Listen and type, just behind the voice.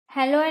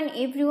Hello and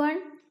everyone,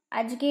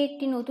 আজকে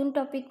একটি নতুন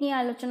টপিক নিয়ে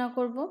আলোচনা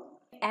করব,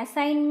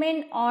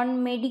 assignment on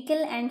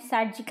medical and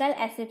surgical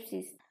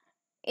asepsis.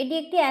 এটি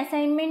একটি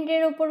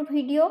অ্যাসাইনমেন্টের ওপর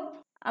ভিডিও।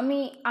 আমি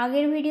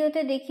আগের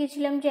ভিডিওতে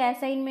দেখিয়েছিলাম যে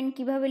অ্যাসাইনমেন্ট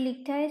কিভাবে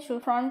লিখতে হয়।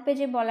 ফ্রন্ট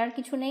পেজে বলার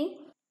কিছু নেই।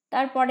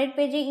 তার পরের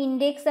পেজে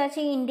ইন্ডেক্স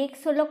আছে। ইন্ডেক্স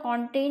হলো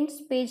contents,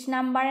 page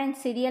number and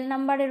serial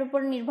নাম্বারের উপর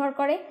নির্ভর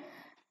করে।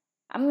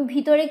 আমি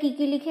ভিতরে কী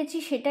কী লিখেছি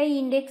সেটাই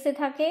ইন্ডেক্সে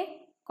থাকে,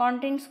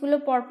 কন্টেন্টসগুলো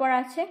পরপর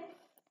আছে।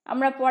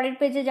 আমরা পরের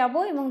পেজে যাব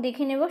এবং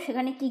দেখে নেব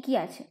সেখানে কি কি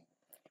আছে।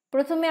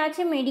 প্রথমে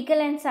আছে medical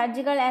and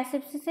surgical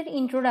অ্যাসেপসিসের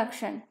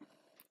introduction.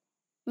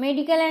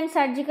 Medical and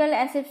surgical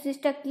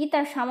অ্যাসেপসিসটা কী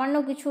তার সামান্য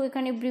কিছু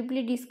এখানে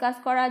ব্রিফলি ডিসকাস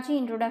করা আছে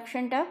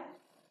ইন্ট্রোডাকশানটা।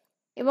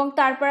 এবং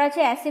তারপর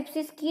আছে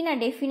অ্যাসেপসিস কী না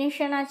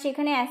ডেফিনেশন আছে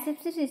এখানে।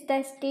 Asepsis is the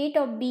state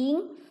of being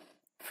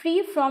free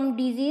from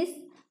disease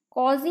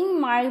causing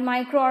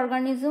micro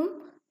organism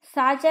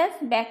such as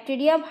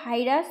bacteria,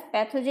 virus,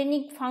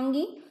 pathogenic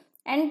fungi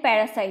and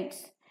parasites.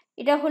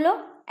 এটা হলো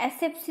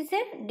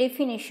অ্যাসেপসিসের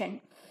ডেফিনেশন।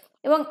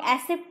 এবং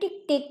অ্যাসেপটিক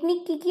টেকনিক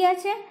কী কী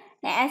আছে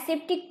না,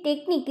 aseptic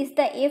technique is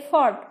the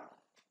effort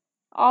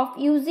of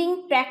using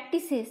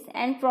practices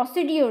and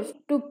প্রসিডিওরস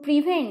to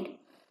prevent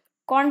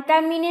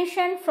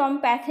contamination from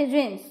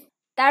pathogens.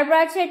 তারপর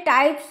আছে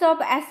types of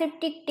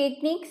aseptic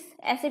techniques.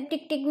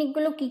 Aseptic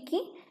টেকনিকগুলো কী কী,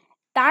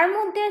 তার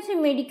মধ্যে আছে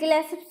মেডিকেল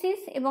অ্যাসেপসিস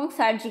এবং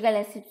surgical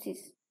asepsis,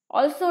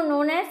 also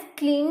known as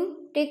clean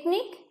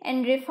technique and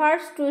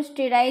refers to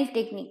sterile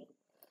technique.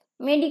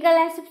 Medical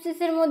asepsis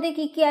এর মধ্যে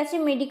কি কি আছে,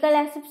 medical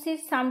asepsis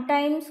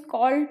sometimes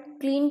called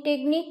clean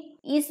technique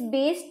is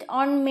based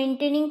on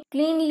maintaining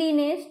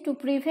cleanliness to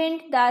prevent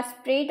the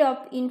spread of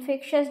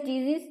infectious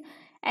disease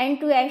and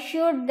to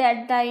assure that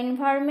the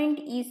environment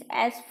is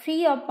as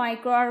free of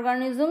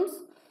microorganisms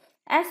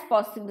as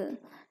possible.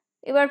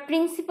 এবার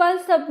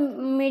principles of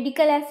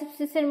medical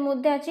অ্যাসেপসিসের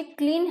মধ্যে আছে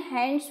clean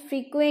hands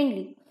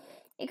frequently.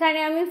 এখানে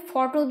আমি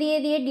photo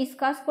দিয়ে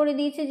discuss করে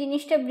দিয়েছি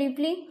জিনিসটা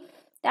briefly.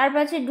 তারপর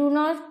আছে do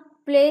not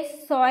place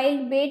soil,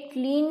 bed,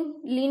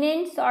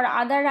 linens or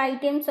other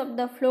items of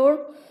the floor.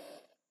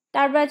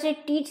 তারপর আছে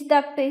teach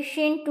the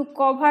patient to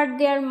cover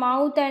there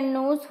mouth and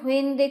nose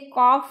when they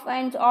cough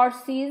and or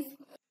seize,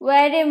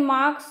 wire A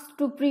mask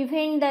to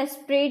prevent the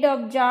spread of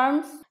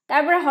germs.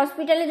 তারপরে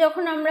হসপিটালে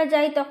যখন আমরা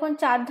যাই তখন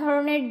 4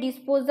 ধরনের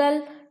disposal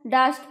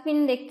dustbin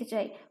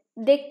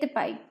দেখতে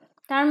পাই।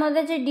 তার মধ্যে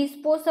আছে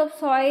dispose of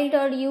সয়েলড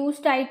or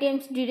used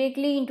items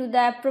directly into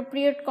the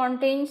appropriate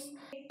contents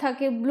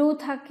থাকে, ব্লু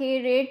থাকে,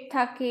 রেড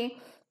থাকে,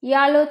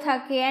 ইয়েলো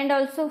থাকে অ্যান্ড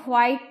অলসো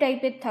হোয়াইট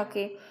টাইপের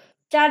থাকে।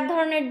 4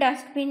 ধরনের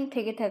ডাস্টবিন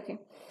থেকে থাকে।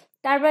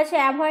 তারপর আছে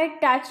avoid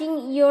touching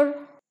your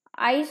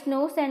eyes,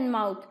 nose and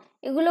mouth.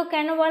 এগুলো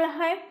কেন বলা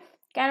হয়,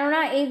 কেননা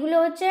এইগুলো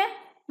হচ্ছে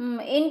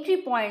এন্ট্রি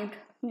পয়েন্ট,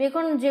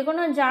 যে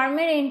কোনো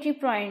জার্মের এন্ট্রি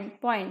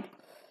পয়েন্ট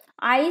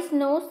আইস,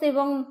 নোজ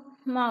এবং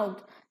মাউথ।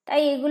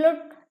 তাই এগুলো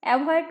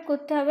অ্যাভয়েড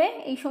করতে হবে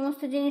এই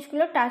সমস্ত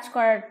জিনিসগুলো টাচ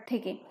করার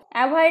থেকে।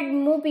 Avoid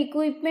move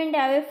equipment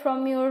away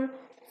from your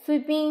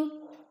sweeping,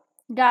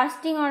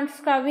 dusting or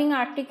scrubbing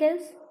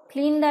articles.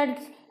 Clean the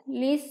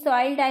list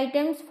সয়েলড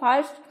items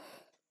first,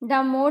 the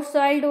more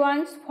সয়েলড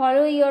once.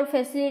 Follow your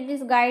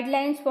facilities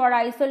guidelines for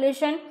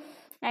isolation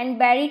and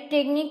varied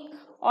technique.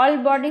 All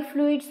body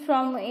fluids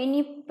from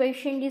any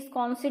patient is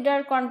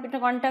considered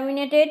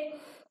contaminated.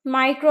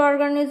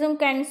 Microorganism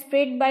can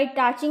spread by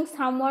touching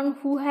someone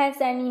who has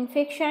an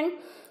infection,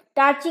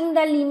 touching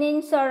the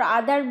linens or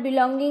other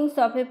belongings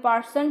of a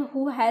person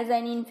who has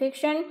an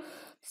infection,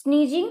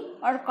 sneezing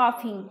or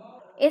coughing.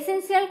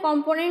 Essential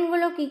component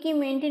গুলো কি কি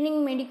maintaining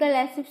medical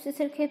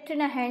অ্যাসেপসিসের ক্ষেত্রে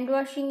না, hand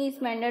washing is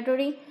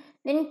mandatory,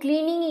 then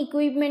cleaning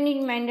equipment is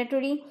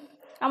mandatory.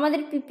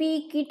 আমাদের PPE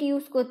kit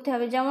use করতে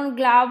হবে, যেমন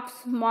gloves,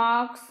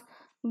 mask,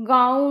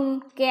 gown,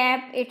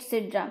 cap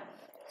etcetera.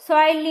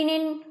 Soil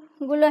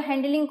লিনেনগুলো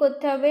handling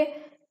করতে হবে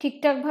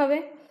ঠিকঠাকভাবে।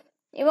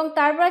 এবং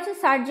তারপর আছে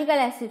সার্জিক্যাল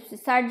অ্যাসেপসিস।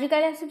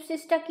 সার্জিক্যাল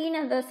অ্যাসেপসিসটা কি না,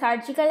 the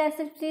surgical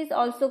asepsis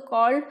also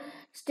called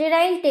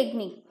sterile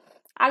technique.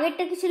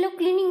 আগেরটা কি ছিল,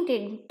 ক্লিনিং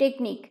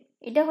টেকনিক,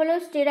 এটা হলো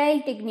sterile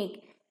technique.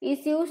 Is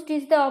used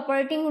is the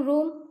operating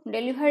room,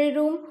 delivery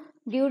room,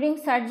 during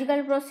surgical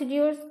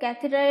procedures,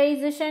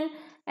 catheterisation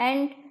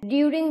and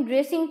during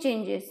dressing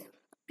changes.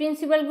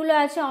 প্রিন্সিপালগুলো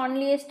আছে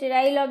only a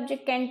sterile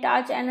object can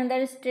touch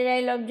another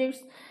sterile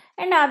objects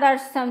and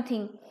others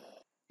something.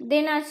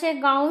 দেন আছে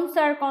gowns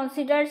R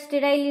consider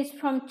sterile is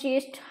from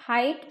chest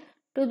height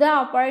to the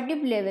operative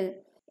level.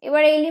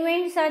 এবার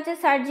elements আছে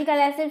surgical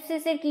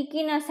অ্যাসেপসিসের কী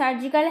কী না,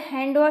 surgical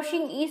hand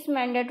washing is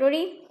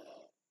mandatory.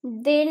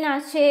 দেন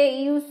আছে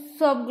use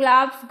of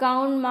gloves,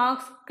 gown,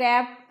 mask,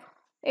 cap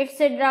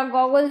etcetera,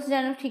 goggles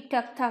যেন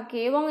ঠিকঠাক থাকে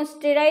এবং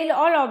sterile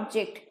all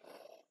object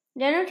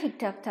যেন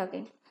ঠিকঠাক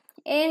থাকে।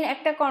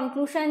 একটা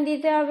কনক্লুশন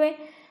দিতে হবে।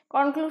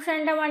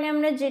 কনক্লুশনটা মানে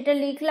আমরা যেটা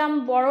লিখলাম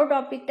বড়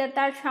টপিকটা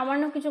তার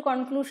সামান্য কিছু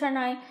কনক্লুশন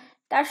হয়,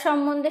 তার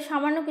সম্বন্ধে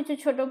সামান্য কিছু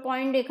ছোট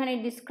পয়েন্ট এখানে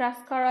ডিসকাস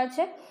করা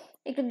আছে,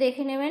 একটু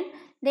দেখে নেবেন।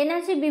 দেন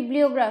আছে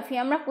বিবলিওগ্রাফি,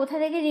 আমরা কোথা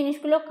থেকে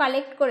জিনিসগুলো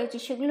কালেক্ট করেছি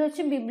সেগুলো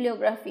হচ্ছে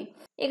বিবলিওগ্রাফি।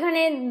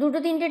 এখানে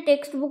 2-3টে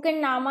টেক্সট বুকের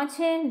নাম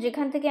আছে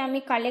যেখান থেকে আমি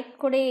কালেক্ট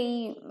করে এই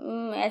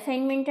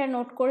অ্যাসাইনমেন্টটা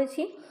নোট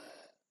করেছি।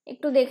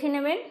 একটু দেখে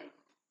নেবেন।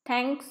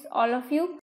 Thanks all of you.